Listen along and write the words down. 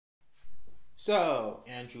So,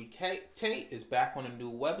 Andrew Tate is back on a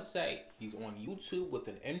new website. He's on YouTube with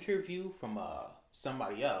an interview from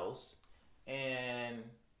somebody else. And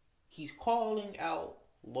he's calling out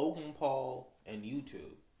Logan Paul and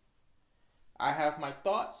YouTube. I have my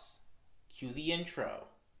thoughts. Cue the intro.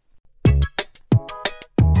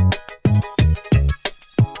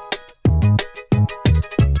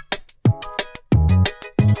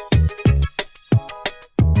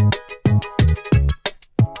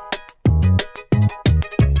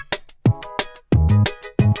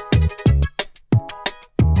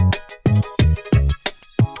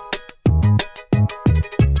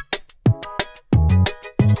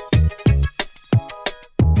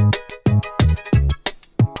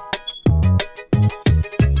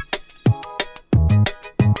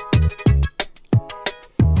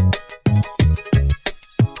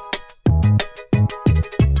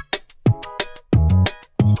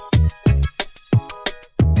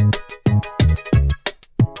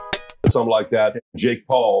 Something like that. Jake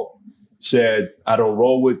Paul said, I don't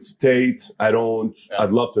roll with Tate. I'd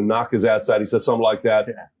love to knock his ass out. He said something like that.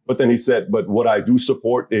 Yeah. But then he said, but what I do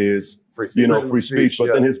support is, free speech.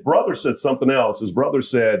 But then his brother said something else. His brother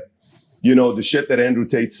said, the shit that Andrew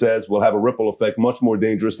Tate says will have a ripple effect much more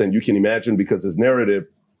dangerous than you can imagine because his narrative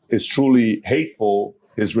is truly hateful.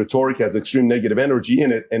 His rhetoric has extreme negative energy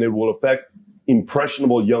in it, and it will affect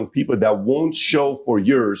impressionable young people that won't show for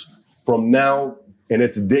years from now. And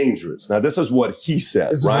it's dangerous. Now, this is what he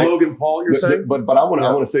said, this right? Is Logan Paul, you're saying? But I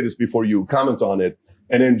want to say this before you comment on it.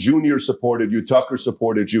 And then Junior supported you, Tucker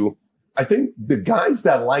supported you. I think the guys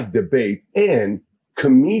that like debate and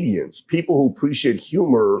comedians, people who appreciate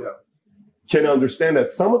humor, can understand that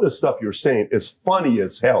some of the stuff you're saying is funny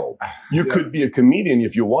as hell. You could be a comedian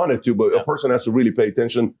if you wanted to, but a person has to really pay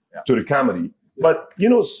attention to the comedy. But,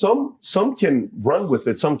 some can run with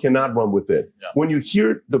it, some cannot run with it. Yeah. When you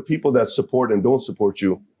hear the people that support and don't support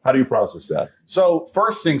you, how do you process that? So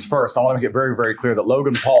first things first, I want to make it very, very clear that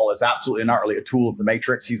Logan Paul is absolutely and utterly a tool of the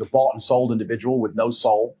Matrix. He's a bought and sold individual with no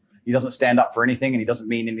soul. He doesn't stand up for anything, and he doesn't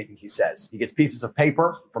mean anything he says. He gets pieces of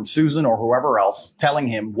paper from Susan or whoever else telling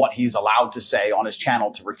him what he's allowed to say on his channel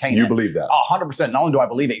to retain it. You believe that? 100%. Not only do I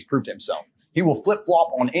believe it, he's proved it himself. He will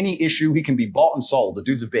flip-flop on any issue. He can be bought and sold. The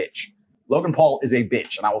dude's a bitch. Logan Paul is a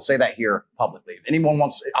bitch, and I will say that here publicly. If anyone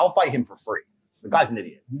wants, I'll fight him for free. The guy's an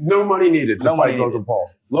idiot. No money needed to fight Logan Paul.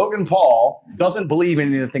 Logan Paul doesn't believe in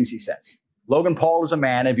any of the things he says. Logan Paul is a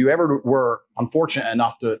man. If you ever were unfortunate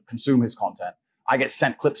enough to consume his content, I get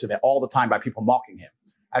sent clips of it all the time by people mocking him.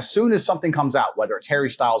 As soon as something comes out, whether it's Harry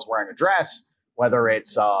Styles wearing a dress, whether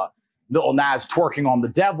it's Lil Nas twerking on the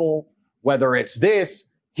devil, whether it's this,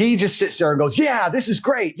 he just sits there and goes, yeah, this is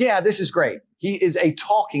great. Yeah, this is great. He is a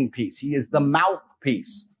talking piece. He is the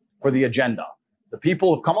mouthpiece for the agenda. The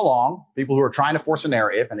people have come along, people who are trying to force a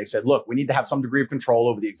narrative, and they said, look, we need to have some degree of control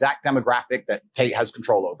over the exact demographic that Tate has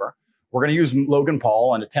control over. We're going to use Logan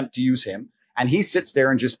Paul and attempt to use him. And he sits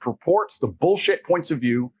there and just purports the bullshit points of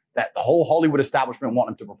view that the whole Hollywood establishment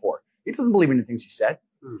want him to purport. He doesn't believe in the things he said.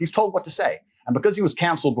 He's told what to say. And because he was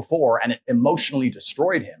canceled before and it emotionally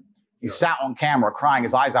destroyed him, he sat on camera crying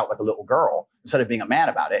his eyes out like a little girl instead of being a man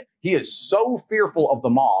about it. He is so fearful of the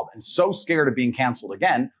mob and so scared of being canceled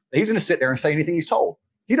again that he's going to sit there and say anything he's told.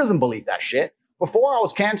 He doesn't believe that shit. Before I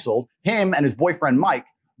was canceled, him and his boyfriend Mike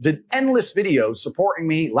did endless videos supporting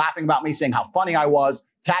me, laughing about me, saying how funny I was,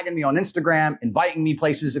 tagging me on Instagram, inviting me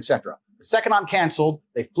places, etc. The second I'm canceled,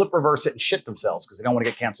 they flip reverse it and shit themselves because they don't want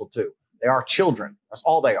to get canceled too. They are children. That's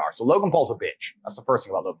all they are. So Logan Paul's a bitch. That's the first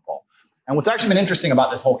thing about Logan Paul. And what's actually been interesting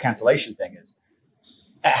about this whole cancellation thing is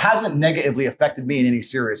it hasn't negatively affected me in any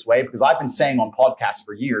serious way because I've been saying on podcasts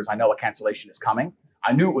for years, I know a cancellation is coming.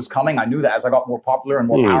 I knew it was coming. I knew that as I got more popular and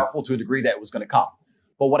more powerful to a degree that it was going to come.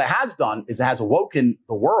 But what it has done is it has awoken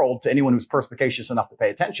the world to anyone who's perspicacious enough to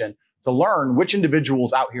pay attention to learn which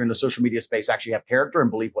individuals out here in the social media space actually have character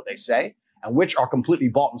and believe what they say and which are completely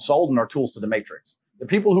bought and sold and are tools to the Matrix. The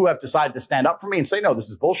people who have decided to stand up for me and say, no, this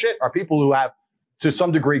is bullshit are people who have to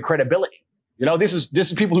some degree credibility. This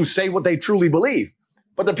is people who say what they truly believe.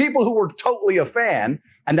 But the people who were totally a fan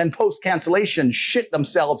and then post cancellation shit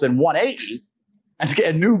themselves in 180 and to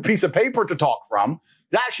get a new piece of paper to talk from,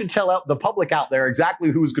 that should tell out the public out there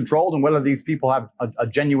exactly who's controlled and whether these people have a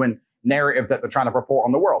genuine narrative that they're trying to report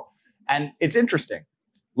on the world. And it's interesting.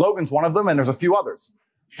 Logan's one of them, and there's a few others.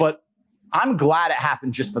 But I'm glad it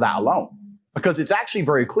happened just for that alone, because it's actually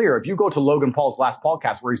very clear. If you go to Logan Paul's last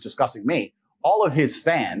podcast where he's discussing me, all of his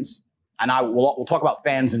fans, and we'll talk about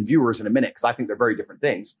fans and viewers in a minute because I think they're very different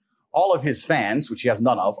things. All of his fans, which he has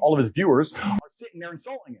none of, all of his viewers are sitting there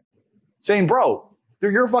insulting him, saying, bro,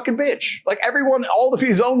 you're a fucking bitch. Like everyone, all of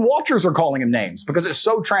his own watchers are calling him names because it's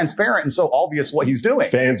so transparent and so obvious what he's doing.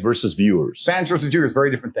 Fans versus viewers. Fans versus viewers, very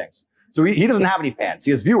different things. So he doesn't have any fans.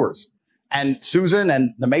 He has viewers. And Susan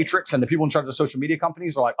and the Matrix and the people in charge of social media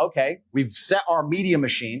companies are like, okay, we've set our media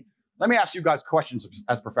machine. Let me ask you guys questions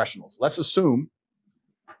as professionals. Let's assume,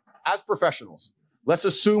 as professionals, let's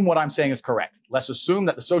assume what I'm saying is correct. Let's assume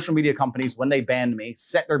that the social media companies, when they banned me,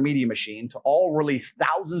 set their media machine to all release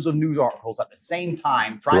thousands of news articles at the same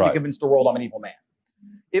time, trying to convince the world I'm an evil man.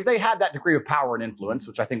 If they had that degree of power and influence,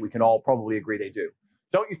 which I think we can all probably agree they do,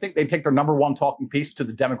 don't you think they'd take their number one talking piece to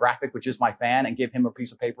the demographic, which is my fan, and give him a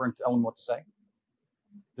piece of paper and tell him what to say?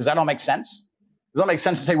 Does that all make sense? Does that make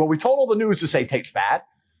sense to say, well, we told all the news to say Tate's bad,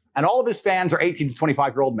 and all of his fans are 18 to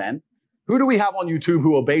 25-year-old men. Who do we have on YouTube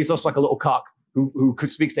who obeys us like a little cuck who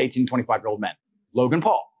speaks to 18 to 25-year-old men? Logan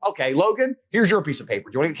Paul. Okay, Logan, here's your piece of paper.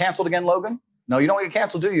 Do you want to get canceled again, Logan? No, you don't want to get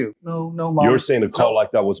canceled, do you? No, Mom. You're saying a call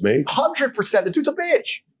like that was made? 100%. The dude's a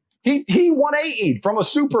bitch. He 180'd from a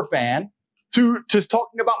super fan to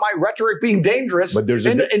talking about my rhetoric being dangerous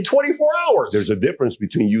in 24 hours. There's a difference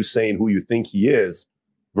between you saying who you think he is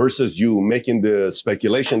versus you making the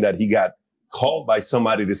speculation that he got called by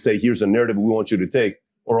somebody to say, here's a narrative we want you to take,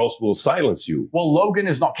 or else we'll silence you. Well, Logan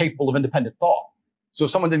is not capable of independent thought. So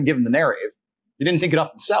if someone didn't give him the narrative, he didn't think it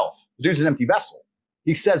up himself. The dude's an empty vessel.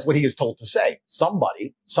 He says what he is told to say.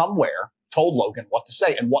 Somebody, somewhere, told Logan what to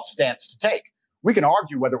say and what stance to take. We can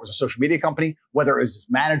argue whether it was a social media company, whether it was his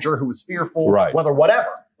manager who was fearful, whether whatever.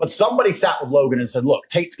 But somebody sat with Logan and said, look,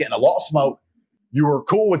 Tate's getting a lot of smoke. You were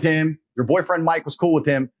cool with him. Your boyfriend Mike was cool with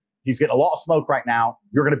him. He's getting a lot of smoke right now.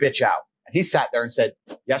 You're going to bitch out. And he sat there and said,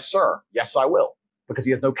 yes, sir. Yes, I will. Because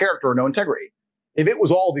he has no character or no integrity. If it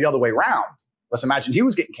was all the other way around, let's imagine he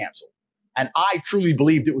was getting canceled. And I truly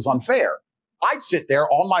believed it was unfair. I'd sit there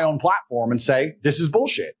on my own platform and say, this is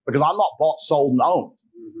bullshit. Because I'm not bought, sold, and owned.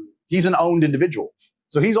 He's an owned individual.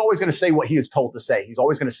 So he's always going to say what he is told to say. He's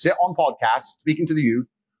always going to sit on podcasts, speaking to the youth,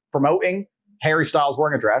 promoting Harry Styles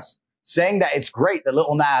wearing a dress, saying that it's great that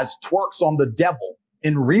Lil Nas twerks on the devil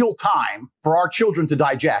in real time for our children to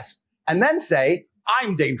digest, and then say,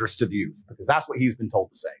 I'm dangerous to the youth, because that's what he's been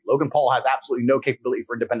told to say. Logan Paul has absolutely no capability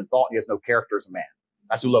for independent thought. And he has no character as a man.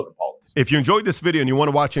 That's who Logan Paul is. If you enjoyed this video and you want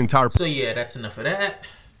to watch the entire... So yeah, that's enough of that.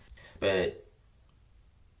 But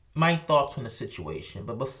my thoughts on the situation.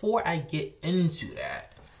 But before I get into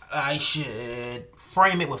that, I should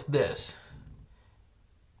frame it with this.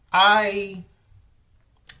 I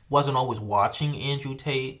wasn't always watching Andrew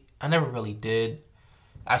Tate. I never really did.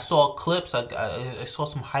 I saw clips. I saw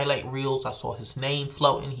some highlight reels. I saw his name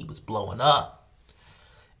floating. He was blowing up.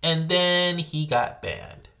 And then he got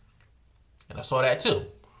banned. And I saw that too.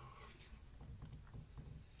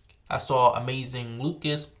 I saw Amazing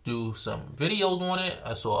Lucas do some videos on it.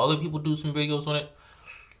 I saw other people do some videos on it.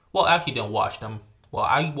 Well, I actually didn't watch them. Well,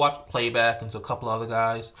 I watched playback and a couple other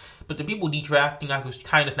guys. But the people detracting, I was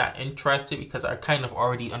kind of not interested because I kind of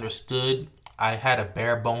already understood. I had a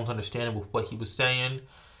bare bones understanding with what he was saying.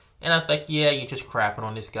 And I was like, yeah, you're just crapping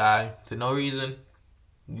on this guy for no reason.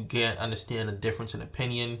 You can't understand the difference in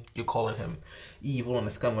opinion. You're calling him evil and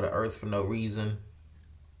the scum of the earth for no reason.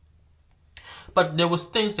 But there was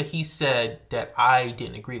things that he said that I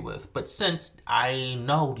didn't agree with. But since I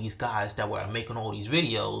know these guys that were making all these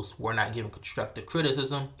videos were not giving constructive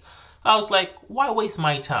criticism, I was like, why waste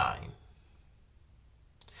my time?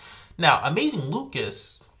 Now, Amazing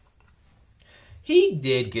Lucas, he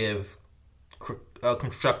did give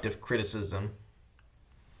constructive criticism.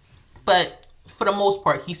 But for the most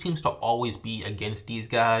part, he seems to always be against these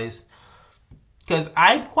guys. Because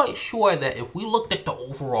I'm quite sure that if we looked at the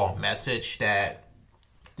overall message that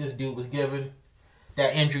this dude was given,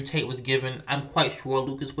 that Andrew Tate was given, I'm quite sure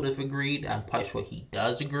Lucas would have agreed. I'm quite sure he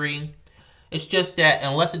does agree. It's just that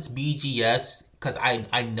unless it's BGS, because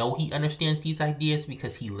I know he understands these ideas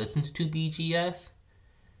because he listens to BGS.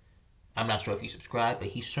 I'm not sure if he subscribed, but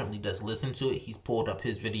he certainly does listen to it. He's pulled up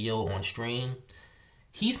his video on stream.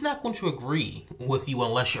 He's not going to agree with you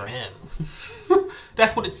unless you're him.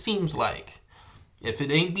 That's what it seems like. If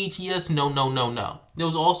it ain't BGS, no. There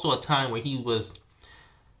was also a time where he was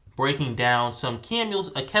breaking down some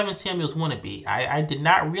cameos, a Kevin Samuels wannabe. I did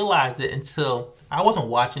not realize it until, I wasn't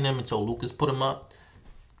watching him until Lucas put him up.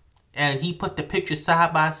 And he put the pictures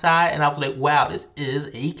side by side, and I was like, wow, this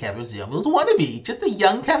is a Kevin Samuels wannabe. Just a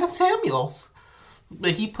young Kevin Samuels.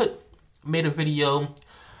 But he made a video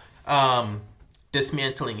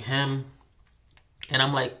dismantling him. And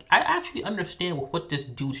I'm like, I actually understand what this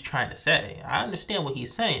dude's trying to say. I understand what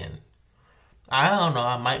he's saying. I don't know.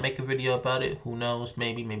 I might make a video about it. Who knows?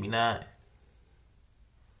 Maybe, maybe not.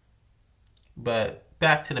 But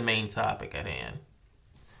back to the main topic at hand.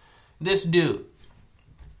 This dude,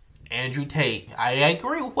 Andrew Tate, I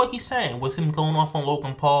agree with what he's saying, with him going off on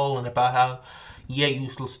Logan Paul and about how, yeah, you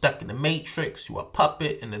stuck in the Matrix, you a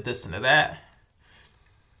puppet, and the this and the that.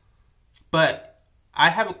 But I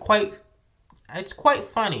have it's quite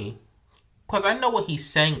funny, because I know what he's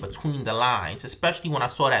saying between the lines, especially when I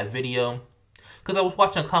saw that video, because I was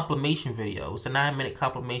watching a compilation video. It was a 9-minute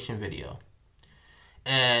compilation video.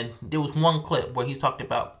 And there was one clip where he talked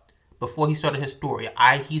about, before he started his story,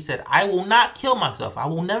 he said, I will not kill myself. I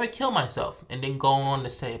will never kill myself. And then going on to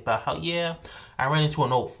say about how, yeah, I ran into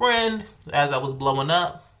an old friend as I was blowing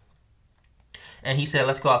up. And he said,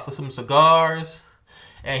 let's go out for some cigars.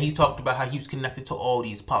 And he talked about how he was connected to all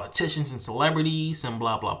these politicians and celebrities and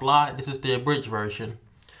blah, blah, blah. This is the abridged version.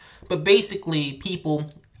 But basically, people,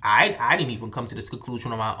 I didn't even come to this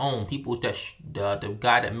conclusion on my own. People that the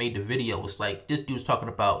guy that made the video was like, this dude's talking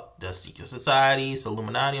about the secret societies,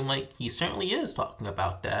 Illuminati. I'm like, he certainly is talking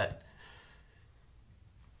about that.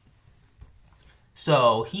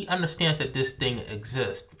 So he understands that this thing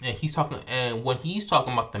exists, and when he's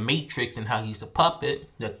talking about the Matrix and how he's a puppet,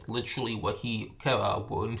 that's literally what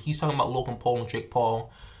when he's talking about Logan Paul and Jake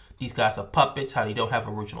Paul, these guys are puppets, how they don't have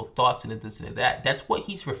original thoughts and this and that. That's what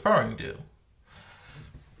he's referring to.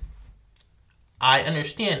 I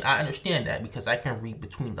understand that because I can read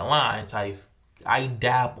between the lines. I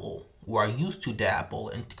dabble, or I used to dabble,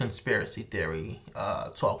 in conspiracy theory,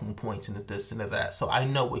 talking points and this and that. So I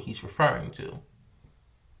know what he's referring to.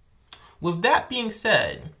 With that being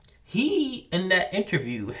said, he, in that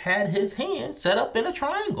interview, had his hand set up in a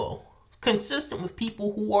triangle, consistent with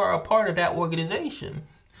people who are a part of that organization.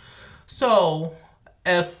 So,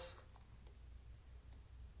 if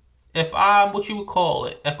I'm what you would call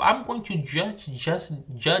it, if I'm going to judge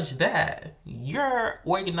that, you're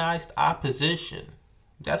organized opposition.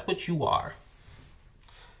 That's what you are.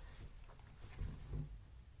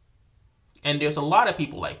 And there's a lot of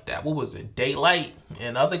people like that. What was it? Daylight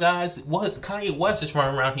and other guys. Kanye West is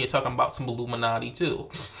running around here talking about some Illuminati too.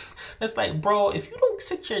 It's like, bro, if you don't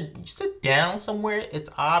sit down somewhere, it's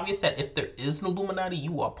obvious that if there is an Illuminati,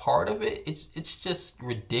 you are part of it. It's just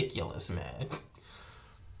ridiculous, man.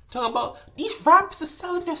 Talk about these rappers are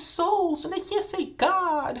selling their souls and they can't say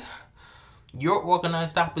God. You're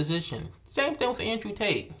organized opposition. Same thing with Andrew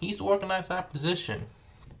Tate. He's organized opposition.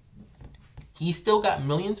 He's still got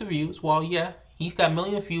millions of views. Well, yeah, he's got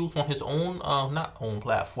millions of views on his own, not own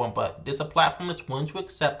platform, but there's a platform that's willing to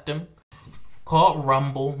accept him called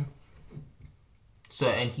Rumble. So,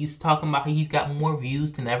 and he's talking about how he's got more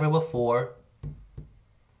views than ever before.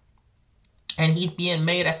 And he's being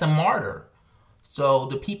made as a martyr. So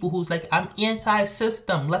the people who's like, I'm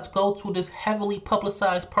anti-system, let's go to this heavily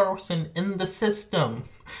publicized person in the system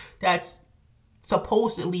that's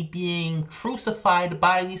supposedly being crucified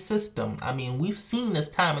by the system. I mean, we've seen this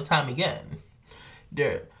time and time again.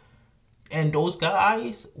 And those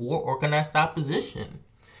guys were organized opposition.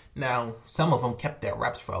 Now, some of them kept their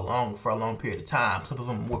reps for a long period of time. Some of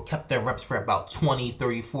them kept their reps for about 20,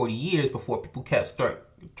 30, 40 years before people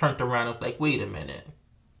turned around and was like, wait a minute.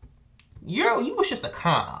 You was just a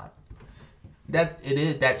con. It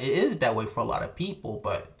is that way for a lot of people,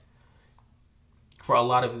 but for a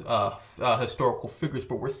lot of historical figures,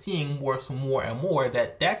 but we're seeing more and more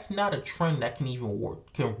that that's not a trend that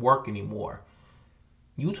can work anymore.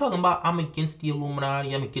 You talking about I'm against the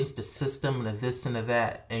Illuminati, I'm against the system and the this and the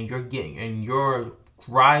that, and your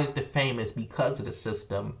rise to fame is because of the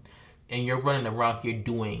system, and you're running around here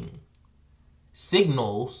doing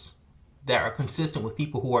signals that are consistent with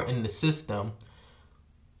people who are in the system.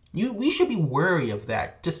 We should be wary of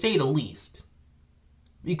that, to say the least.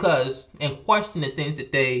 Because, and question the things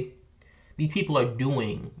that these people are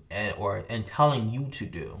doing and telling you to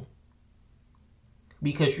do.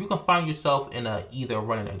 Because you can find yourself in either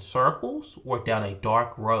running in circles or down a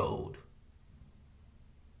dark road.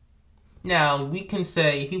 Now,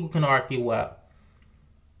 people can argue, well,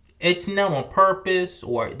 it's not on purpose,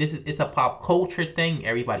 or it's a pop culture thing.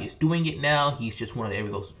 Everybody's doing it now. He's just one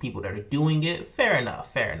of those people that are doing it. Fair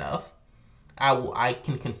enough. I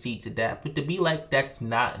can concede to that. But to be like, that's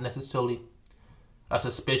not necessarily a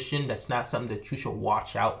suspicion. That's not something that you should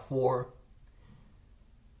watch out for.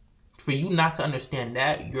 For you not to understand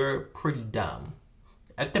that, you're pretty dumb.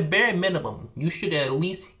 At the bare minimum, you should at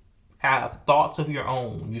least have thoughts of your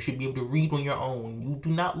own. You should be able to read on your own. You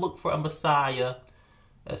do not look for a messiah,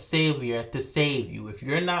 a savior to save you. If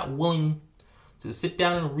you're not willing to sit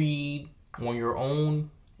down and read on your own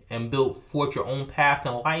and forge your own path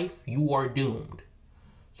in life, you are doomed.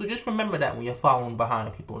 So just remember that when you're following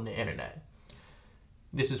behind people on the internet.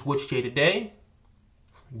 This is Which Jay Today,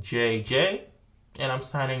 JJ, and I'm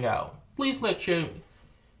signing out. Please let your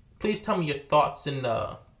Please tell me your thoughts in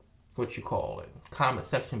the, what you call it, comment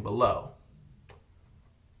section below.